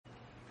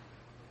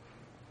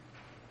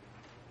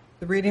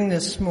The reading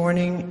this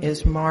morning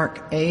is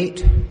Mark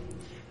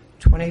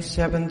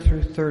 8:27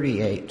 through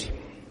 38.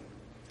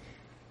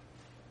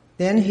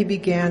 Then he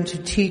began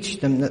to teach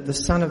them that the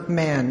Son of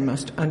Man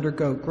must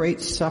undergo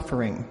great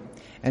suffering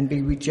and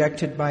be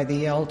rejected by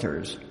the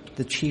elders,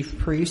 the chief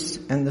priests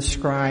and the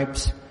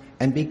scribes,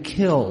 and be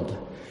killed,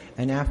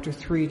 and after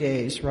 3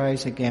 days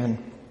rise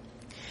again.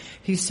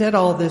 He said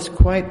all this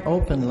quite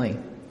openly,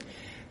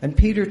 and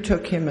Peter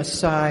took him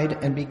aside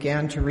and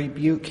began to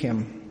rebuke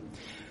him.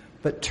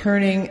 But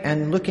turning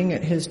and looking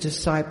at his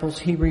disciples,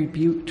 he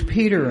rebuked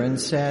Peter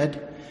and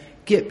said,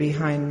 "Get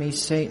behind me,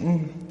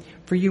 Satan,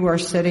 for you are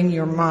setting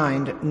your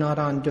mind not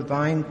on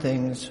divine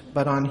things,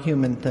 but on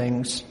human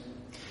things."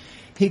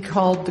 He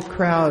called the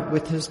crowd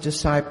with his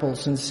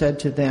disciples and said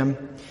to them,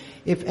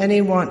 "If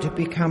any want to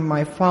become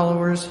my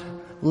followers,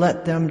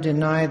 let them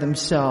deny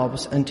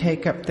themselves and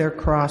take up their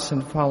cross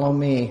and follow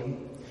me.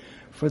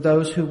 For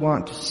those who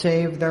want to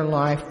save their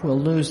life will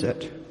lose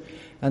it,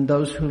 and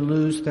those who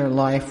lose their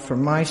life for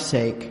my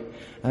sake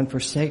and for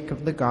sake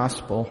of the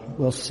gospel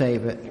will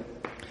save it.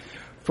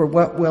 For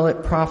what will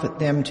it profit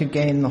them to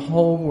gain the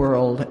whole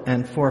world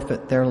and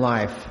forfeit their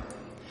life?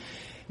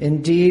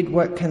 Indeed,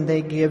 what can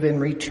they give in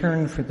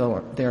return for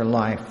their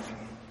life?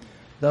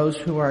 Those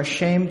who are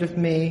ashamed of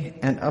me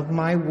and of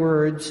my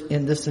words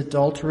in this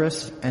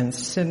adulterous and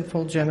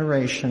sinful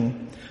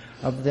generation,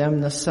 of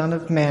them the Son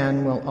of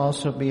Man will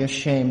also be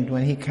ashamed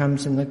when he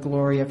comes in the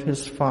glory of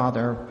his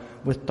Father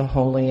with the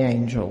holy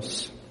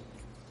angels."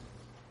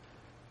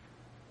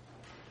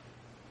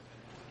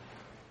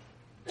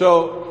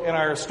 So in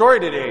our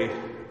story today,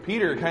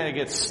 Peter kind of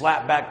gets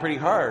slapped back pretty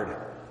hard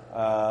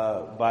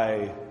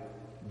by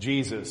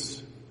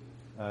Jesus.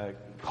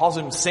 Calls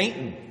him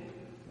Satan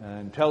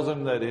and tells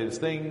him that his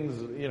things,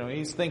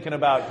 he's thinking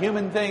about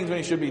human things when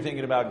he should be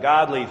thinking about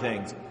godly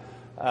things.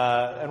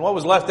 And what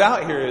was left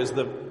out here is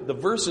the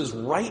verses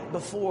right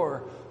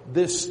before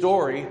this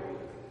story.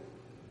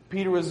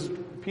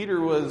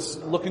 Peter was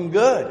looking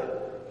good.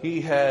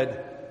 He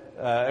had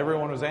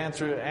everyone was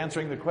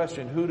answering the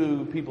question, "Who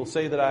do people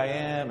say that I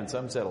am?" And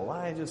some said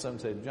Elijah, some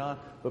said John.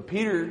 But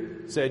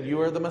Peter said,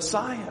 "You are the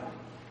Messiah,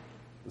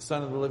 the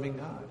Son of the living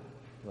God."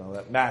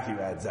 Well, Matthew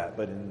adds that,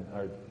 but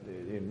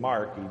in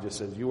Mark he just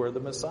says, "You are the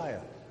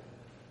Messiah."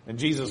 And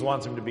Jesus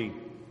wants him to be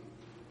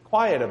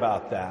quiet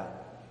about that.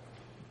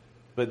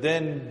 But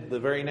then the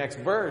very next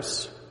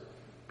verse,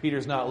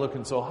 Peter's not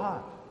looking so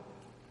hot.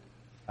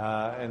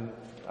 And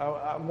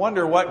I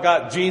wonder what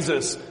got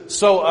Jesus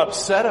so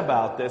upset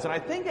about this. And I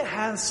think it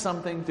has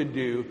something to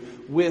do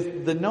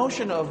with the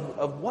notion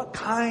of what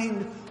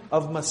kind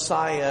of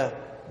Messiah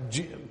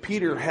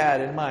Peter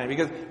had in mind.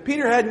 Because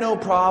Peter had no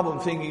problem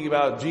thinking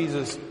about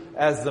Jesus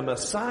as the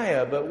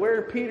Messiah. But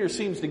where Peter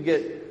seems to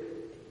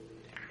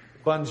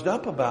get bunged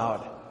up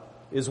about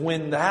is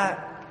when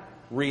that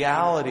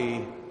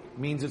reality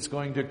means it's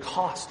going to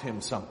cost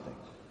him something.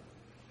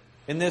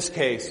 In this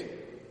case,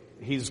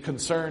 he's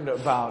concerned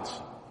about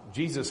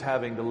Jesus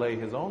having to lay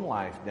his own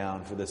life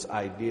down for this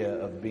idea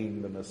of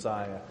being the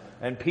Messiah.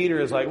 And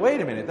Peter is like,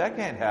 wait a minute, that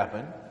can't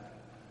happen.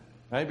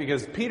 Right?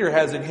 Because Peter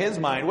has in his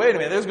mind, wait a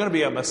minute, there's going to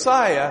be a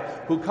Messiah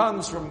who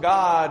comes from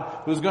God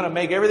who's going to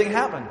make everything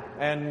happen.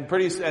 And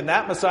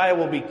that Messiah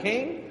will be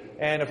king.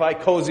 And if I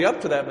cozy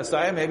up to that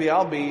Messiah, maybe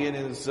I'll be in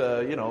his,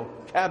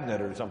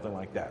 cabinet or something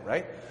like that,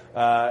 right?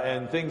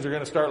 And things are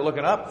going to start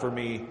looking up for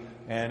me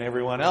and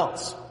everyone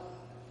else.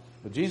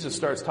 But Jesus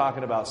starts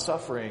talking about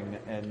suffering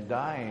and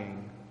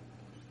dying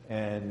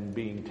and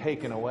being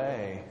taken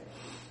away.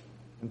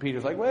 And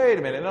Peter's like, wait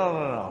a minute,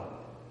 no.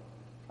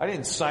 I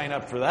didn't sign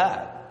up for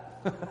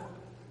that.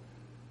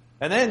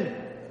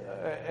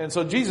 And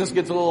so Jesus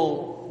gets a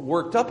little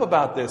worked up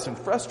about this and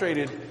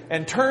frustrated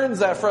and turns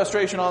that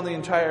frustration on the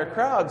entire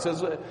crowd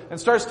and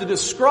starts to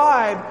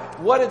describe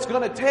what it's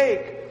going to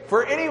take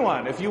for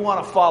anyone if you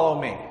want to follow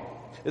me.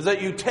 Is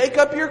that you take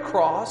up your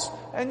cross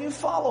and you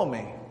follow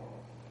me.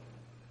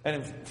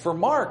 And for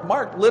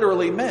Mark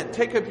literally meant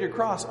take up your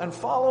cross and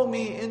follow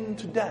me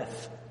into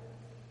death.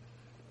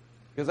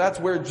 Because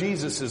that's where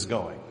Jesus is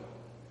going.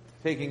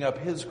 Taking up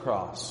his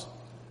cross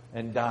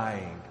and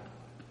dying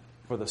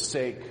for the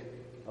sake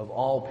of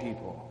all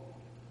people.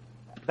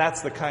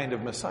 That's the kind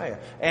of Messiah.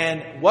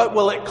 And what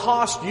will it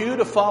cost you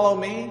to follow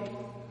me?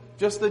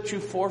 Just that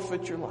you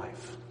forfeit your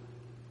life.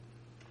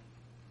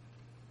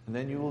 And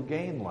then you will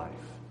gain life.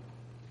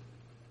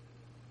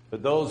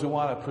 But those who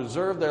want to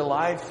preserve their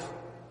life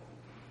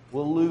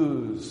will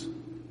lose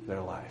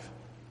their life.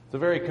 It's a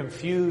very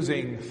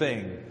confusing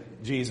thing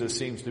Jesus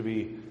seems to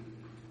be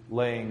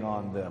laying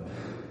on them.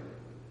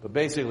 But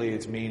basically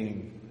it's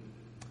meaning,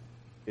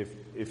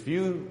 if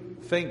you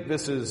think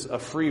this is a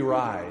free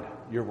ride,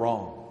 you're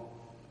wrong.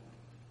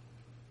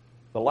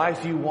 The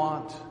life you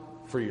want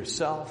for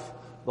yourself,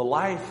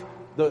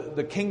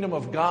 the kingdom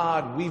of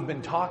God we've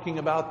been talking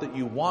about that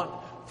you want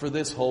for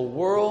this whole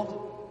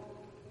world,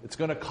 it's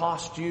going to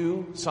cost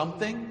you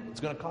something. It's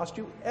going to cost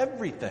you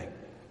everything.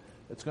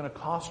 It's going to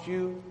cost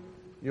you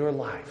your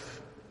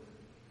life.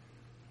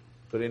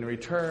 But in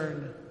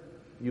return,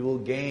 you will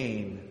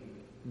gain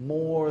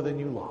more than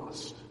you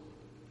lost.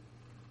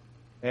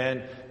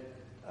 And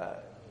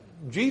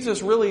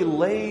Jesus really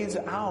lays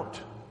out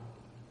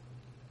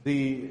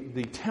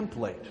the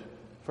template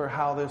for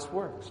how this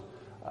works.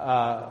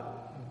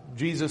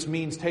 Jesus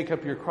means take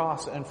up your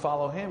cross and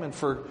follow him. And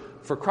for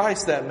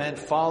Christ that meant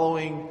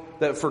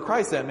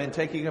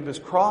taking up his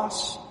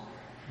cross,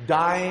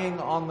 dying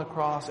on the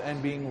cross,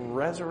 and being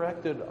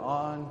resurrected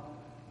on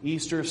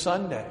Easter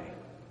Sunday.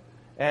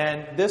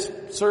 And this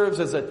serves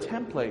as a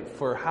template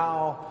for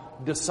how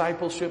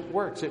discipleship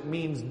works. It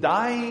means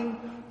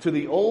dying to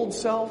the old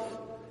self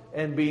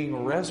and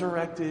being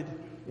resurrected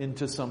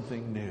into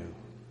something new.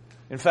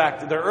 In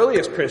fact, the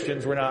earliest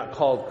Christians were not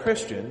called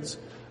Christians.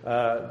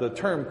 The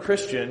term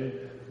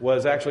Christian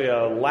was actually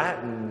a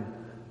Latin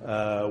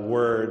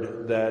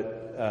word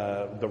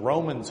that the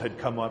Romans had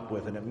come up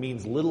with, and it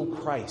means little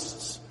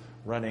Christs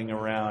running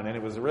around. And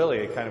it was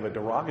really a kind of a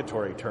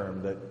derogatory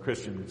term that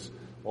Christians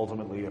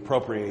ultimately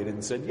appropriated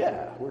and said,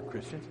 yeah, we're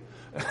Christians.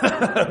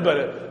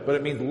 but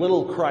it means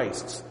little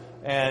Christs.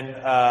 And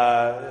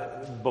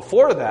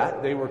before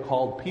that, they were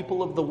called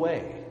people of the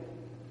way.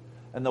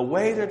 And the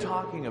way they're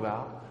talking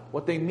about,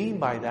 what they mean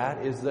by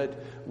that is that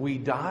we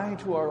die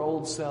to our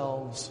old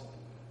selves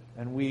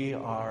and we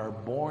are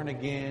born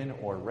again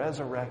or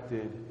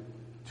resurrected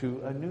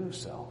to a new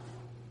self.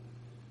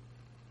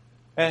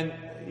 And,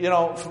 you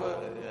know,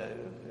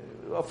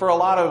 for a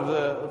lot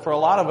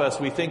of us,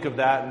 we think of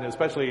that, and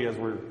especially as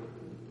we're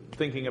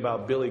thinking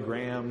about Billy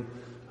Graham,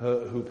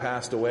 who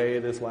passed away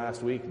this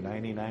last week,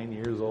 99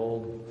 years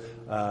old,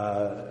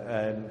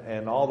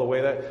 and all the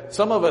way that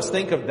some of us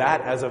think of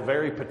that as a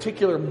very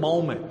particular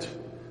moment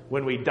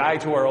when we die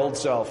to our old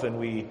self and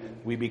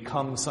we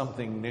become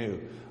something new.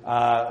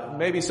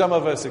 Maybe some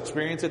of us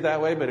experience it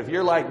that way, but if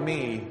you're like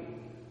me,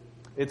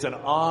 it's an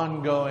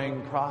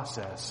ongoing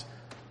process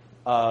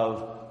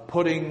of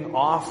putting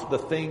off the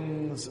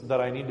things that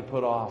I need to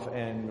put off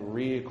and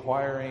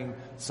reacquiring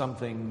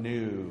something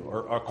new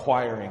or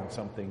acquiring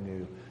something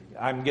new.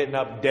 I'm getting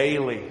up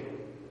daily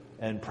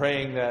and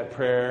praying that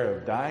prayer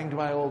of dying to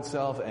my old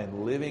self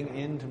and living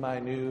into my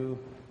new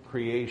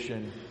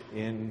creation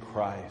in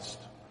Christ.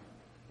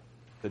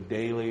 The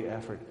daily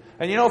effort.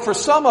 And you know, for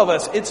some of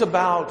us, it's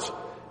about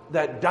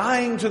that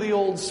dying to the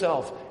old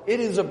self. It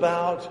is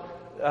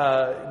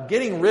about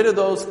getting rid of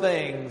those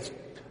things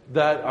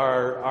that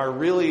are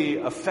really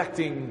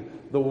affecting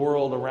the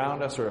world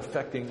around us or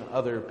affecting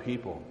other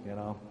people. You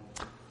know,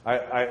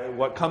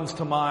 what comes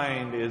to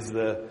mind is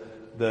the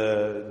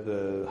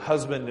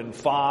husband and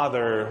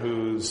father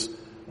whose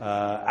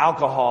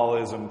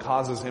alcoholism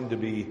causes him to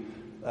be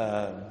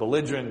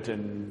belligerent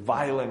and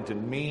violent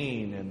and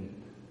mean,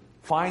 and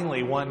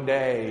finally one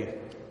day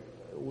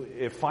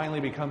it finally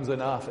becomes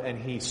enough, and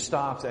he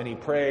stops and he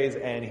prays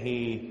and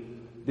he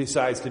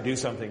decides to do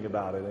something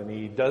about it, and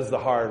he does the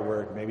hard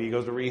work. Maybe he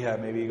goes to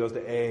rehab, maybe he goes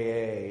to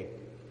AA,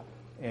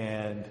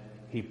 and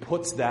he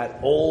puts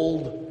that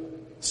old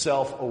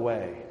self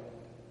away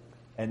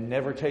and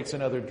never takes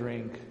another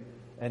drink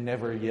and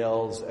never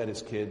yells at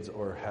his kids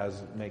or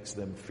makes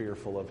them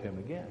fearful of him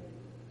again.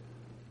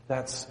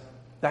 That's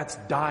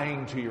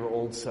dying to your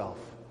old self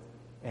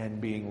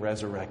and being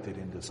resurrected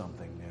into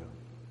something new.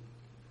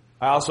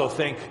 I also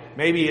think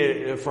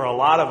maybe for a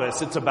lot of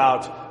us, it's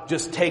about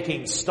just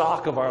taking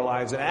stock of our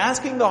lives and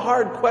asking the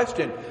hard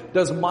question,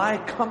 does my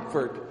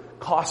comfort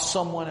cost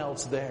someone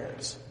else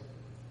theirs?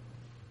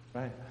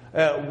 Right?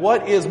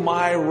 What is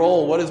my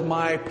role? What is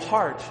my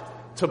part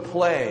to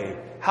play?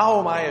 How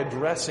am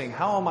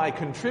I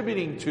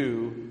contributing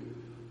to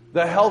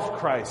the health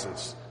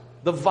crisis,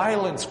 the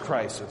violence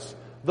crisis,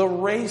 the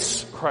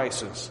race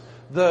crisis,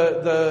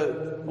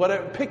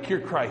 pick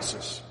your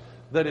crisis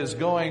that is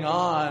going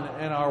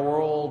on in our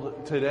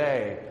world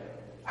today?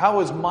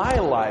 How is my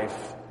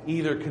life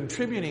either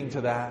contributing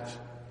to that,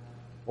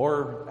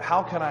 or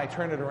how can I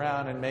turn it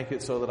around and make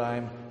it so that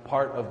I'm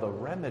part of the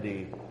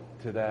remedy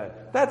to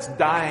that? That's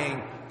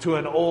dying to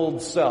an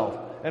old self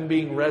and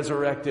being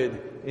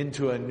resurrected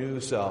into a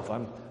new self.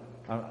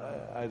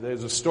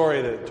 There's a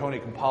story that Tony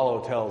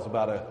Campolo tells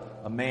about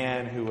a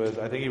man who was,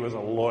 I think he was a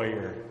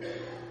lawyer,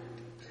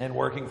 and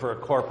working for a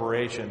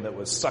corporation that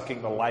was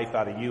sucking the life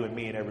out of you and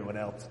me and everyone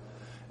else.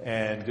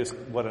 And just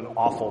what an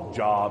awful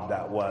job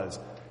that was.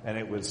 And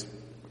it was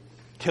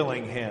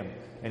killing him.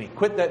 And he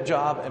quit that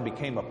job and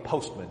became a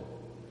postman.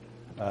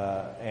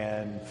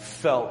 And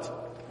felt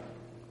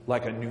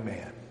like a new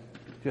man.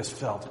 Just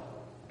felt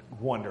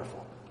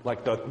wonderful.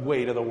 Like the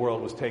weight of the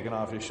world was taken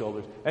off his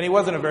shoulders. And he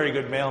wasn't a very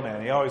good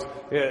mailman. He always,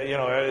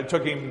 it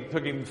took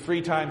him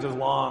 3 times as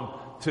long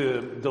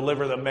to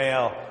deliver the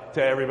mail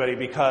to everybody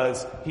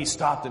because he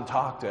stopped and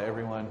talked to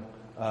everyone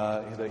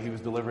that he was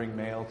delivering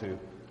mail to.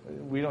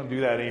 We don't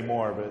do that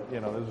anymore, but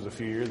this was a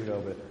few years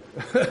ago.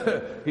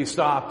 But he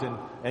stopped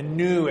and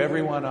knew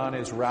everyone on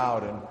his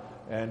route,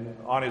 and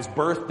on his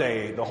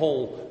birthday, his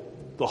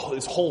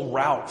whole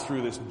route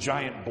through this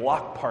giant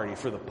block party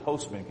for the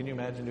postman. Can you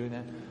imagine doing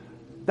that?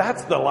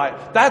 That's the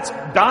life. That's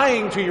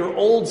dying to your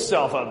old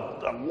self,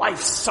 a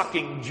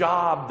life-sucking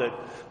job that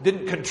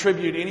didn't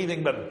contribute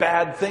anything but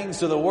bad things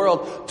to the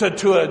world,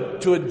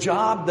 to a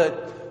job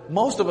that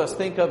most of us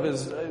think of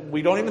as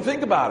we don't even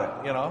think about it,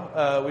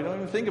 we don't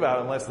even think about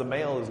it unless the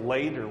mail is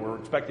late or we're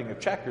expecting a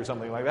check or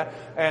something like that.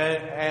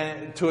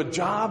 And to a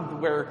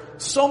job where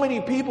so many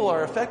people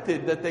are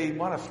affected that they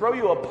want to throw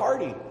you a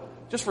party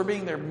just for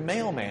being their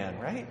mailman,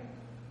 right?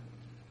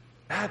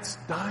 That's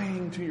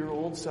dying to your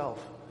old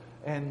self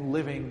and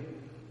living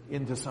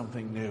into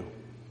something new.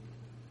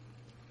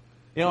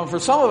 For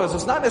some of us,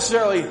 it's not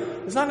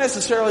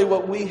necessarily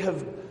what we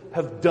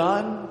have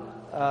done,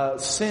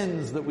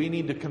 sins that we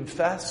need to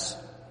confess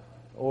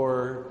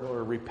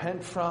or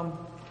repent from,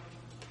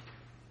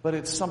 but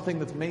it's something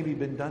that's maybe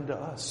been done to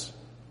us,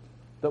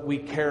 that we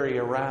carry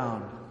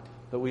around,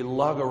 that we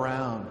lug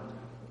around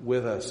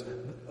with us,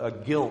 a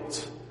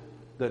guilt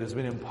that has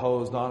been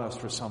imposed on us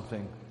for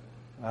something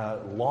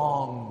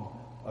long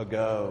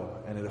ago,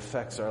 and it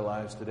affects our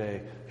lives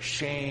today.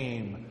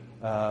 Shame,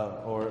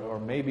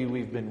 or maybe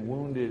we've been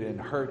wounded and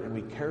hurt, and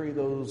we carry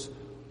those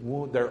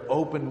they're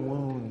open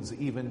wounds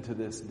even to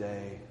this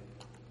day.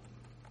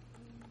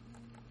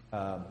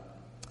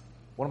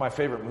 One of my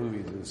favorite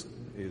movies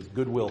is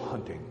Good Will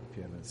Hunting. If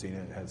you haven't seen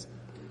it, it has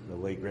the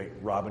late great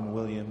Robin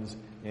Williams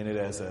in it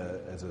as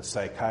a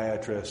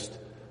psychiatrist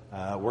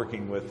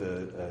working with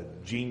a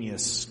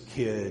genius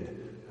kid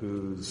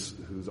who's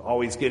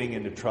always getting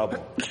into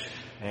trouble.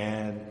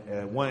 And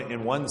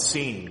in one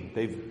scene,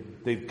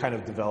 they've kind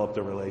of developed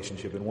a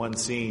relationship. In one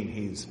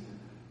scene,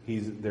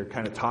 they're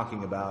kind of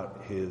talking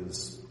about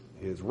his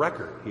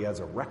record. He has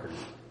a record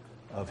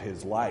of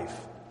his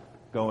life,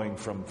 going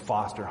from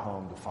foster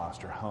home to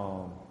foster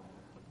home,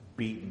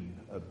 beaten,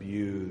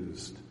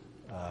 abused.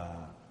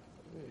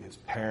 His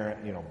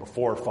parent,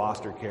 before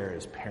foster care,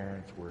 his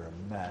parents were a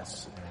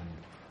mess,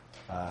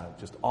 and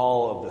just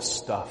all of the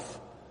stuff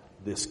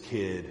this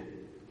kid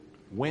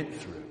went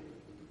through.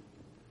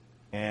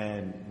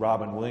 And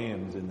Robin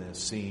Williams in this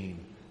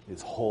scene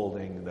is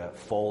holding that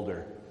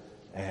folder,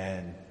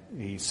 and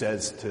he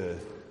says to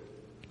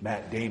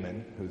Matt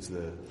Damon, who's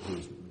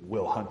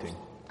Will Hunting,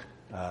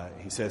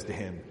 he says to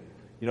him,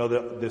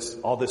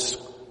 all this,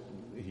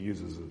 he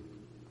uses a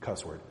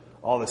cuss word,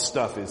 all this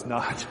stuff it's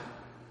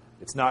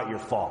not your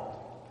fault.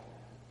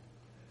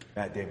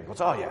 Matt Damon goes,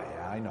 oh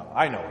yeah, I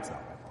know it's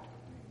not my fault.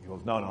 He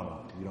goes, no,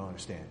 you don't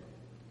understand.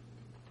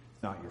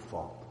 It's not your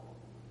fault.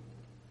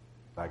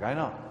 Like, I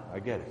know, I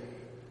get it.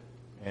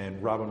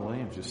 And Robin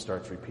Williams just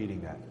starts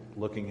repeating that,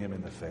 looking him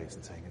in the face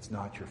and saying, it's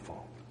not your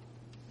fault.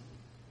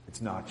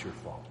 It's not your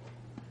fault.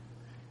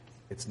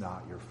 It's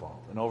not your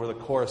fault. And over the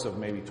course of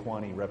maybe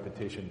 20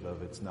 repetitions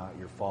of it's not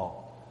your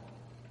fault,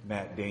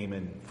 Matt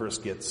Damon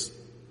first gets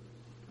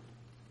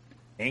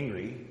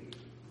angry,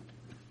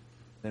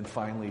 then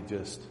finally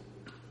just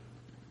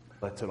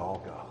lets it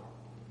all go.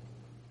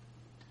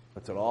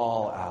 Lets it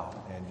all out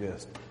and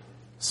just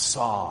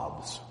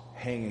sobs,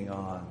 hanging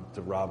on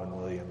to Robin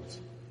Williams'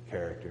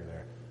 character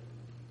there.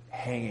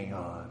 Hanging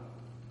on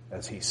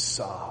as he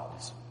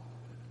sobs,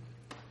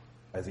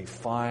 as he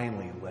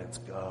finally lets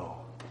go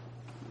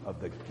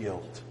of the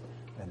guilt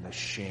and the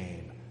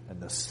shame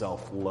and the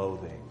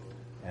self-loathing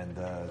and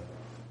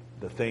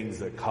the things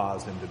that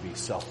caused him to be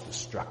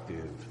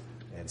self-destructive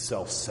and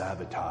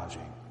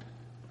self-sabotaging.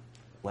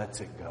 Lets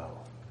it go.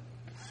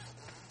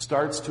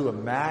 Starts to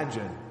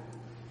imagine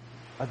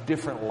a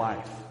different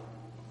life.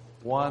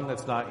 One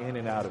that's not in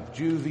and out of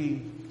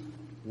juvie.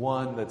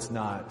 One that's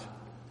not,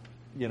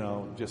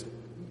 just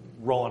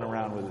rolling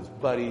around with his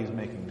buddies,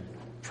 making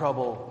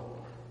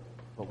trouble.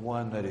 But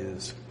one that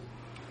is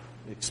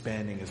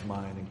expanding his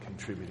mind and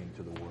contributing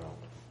to the world.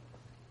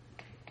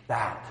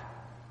 That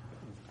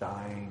is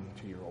dying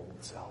to your old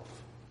self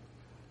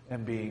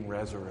and being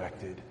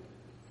resurrected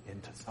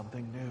into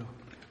something new.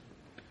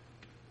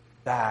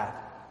 That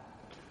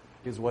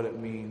is what it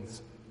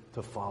means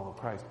to follow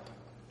Christ.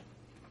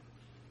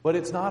 But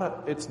it's not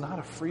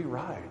a free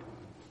ride.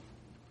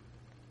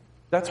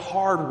 That's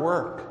hard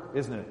work,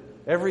 isn't it?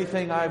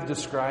 Everything I've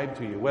described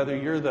to you, whether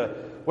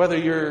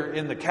you're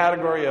in the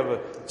category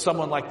of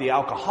someone like the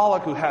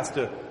alcoholic who has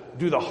to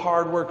do the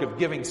hard work of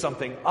giving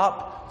something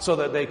up so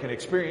that they can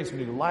experience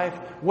new life,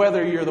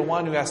 whether you're the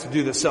one who has to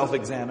do the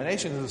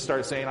self-examination and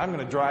start saying, I'm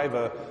going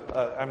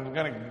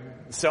to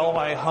sell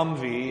my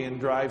Humvee and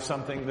drive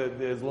something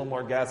that is a little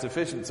more gas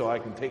efficient so I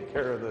can take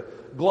care of the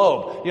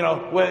globe. You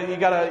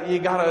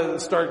gotta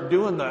start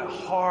doing the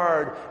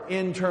hard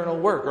internal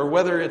work, or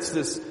whether it's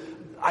this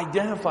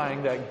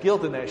identifying that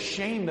guilt and that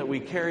shame that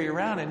we carry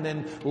around and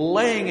then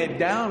laying it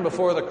down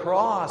before the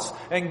cross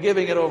and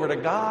giving it over to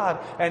God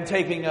and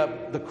taking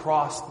up the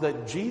cross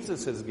that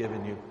Jesus has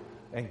given you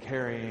and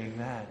carrying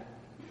that.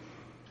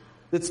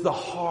 That's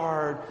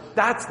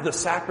the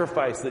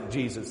sacrifice that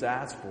Jesus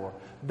asked for.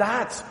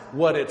 That's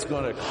what it's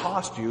going to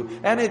cost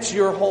you, and it's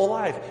your whole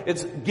life.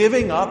 It's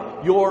giving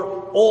up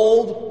your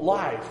old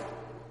life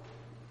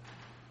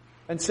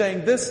and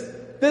saying, this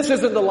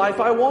isn't the life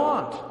I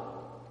want.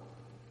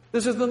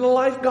 This isn't the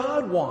life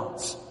God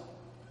wants.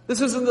 This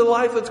isn't the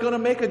life that's going to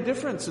make a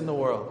difference in the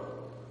world.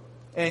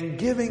 And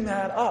giving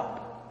that up.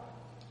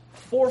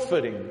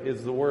 Forfeiting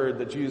is the word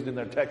that's used in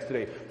their text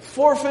today.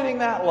 Forfeiting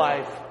that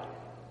life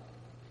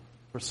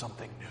for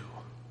something new.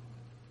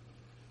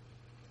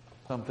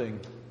 Something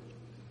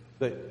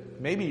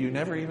that maybe you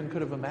never even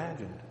could have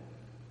imagined,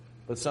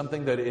 but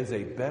something that is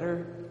a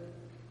better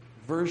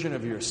version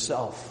of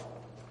yourself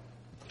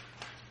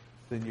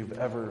than you've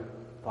ever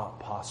thought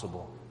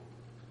possible.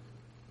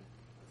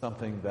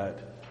 Something that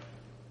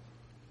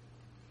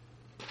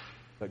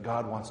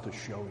God wants to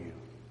show you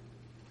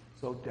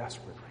so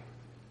desperately,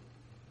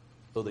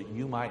 so that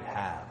you might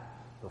have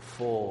the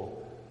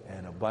full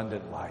and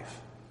abundant life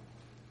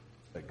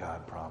that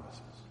God promises.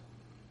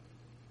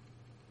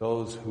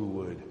 Those who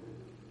would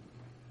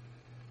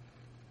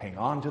hang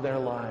on to their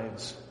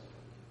lives,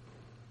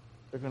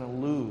 they're going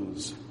to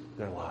lose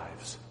their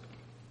lives.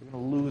 They're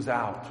going to lose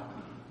out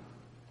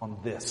on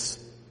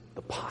this,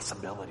 the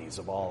possibilities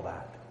of all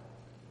that.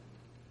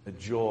 The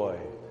joy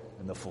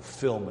and the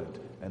fulfillment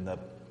and the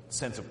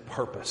sense of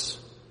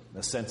purpose,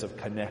 the sense of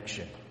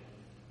connection.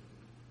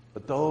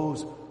 But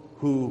those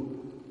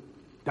who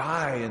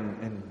die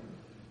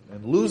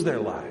and lose their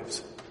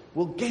lives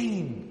will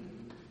gain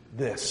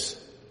this.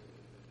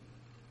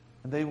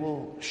 And they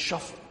will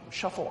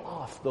shuffle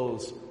off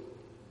those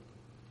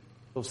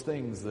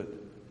things that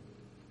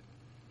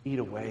eat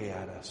away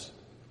at us,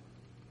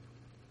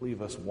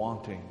 leave us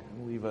wanting,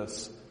 and leave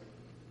us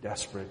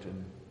desperate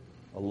and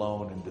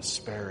alone and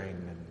despairing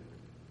and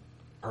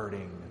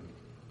hurting and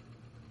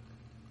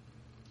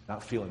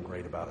not feeling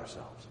great about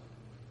ourselves.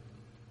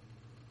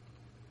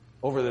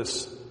 Over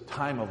this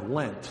time of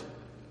Lent,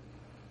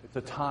 it's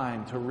a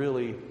time to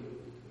really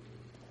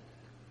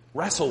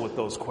wrestle with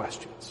those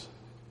questions.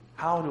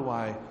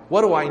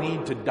 What do I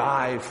need to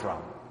die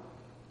from?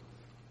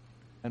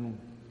 And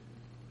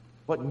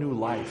what new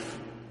life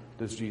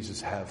does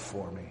Jesus have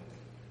for me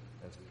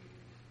as we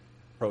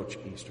approach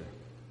Easter?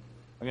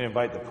 I'm going to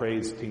invite the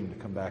praise team to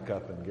come back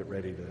up and get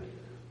ready to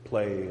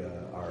play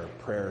our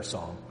prayer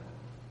song.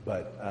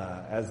 But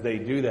as they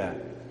do that,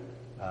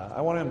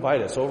 I want to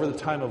invite us. Over the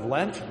time of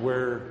Lent,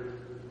 we're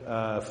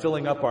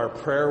filling up our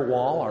prayer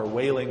wall, our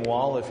wailing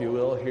wall, if you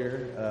will,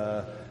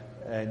 here.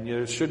 And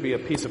there should be a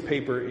piece of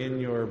paper in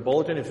your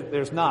bulletin. If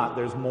there's not,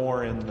 there's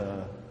more in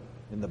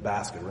the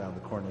basket around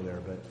the corner there.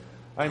 But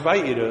I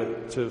invite you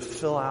to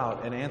fill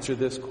out and answer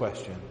this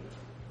question.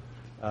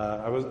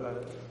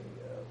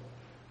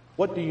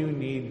 What do you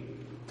need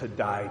to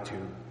die to?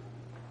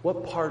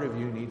 What part of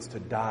you needs to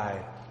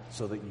die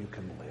so that you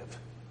can live?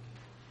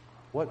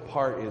 What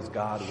part is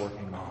God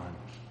working on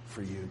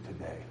for you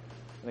today?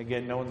 And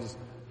again, no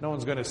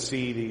one's going to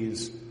see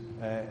these.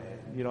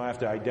 You don't have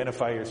to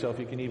identify yourself.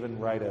 You can even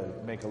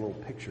make a little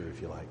picture if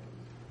you like.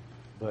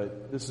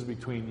 But this is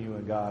between you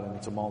and God, and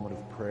it's a moment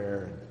of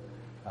prayer.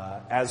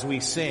 And as we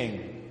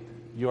sing,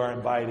 you are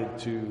invited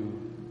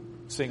to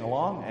sing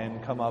along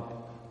and come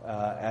up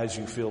as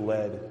you feel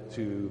led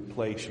to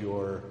place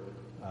your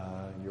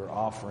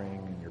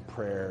offering and your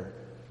prayer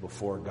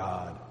before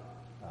God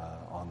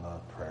on the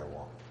prayer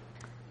wall.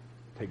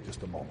 Take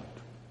just a moment.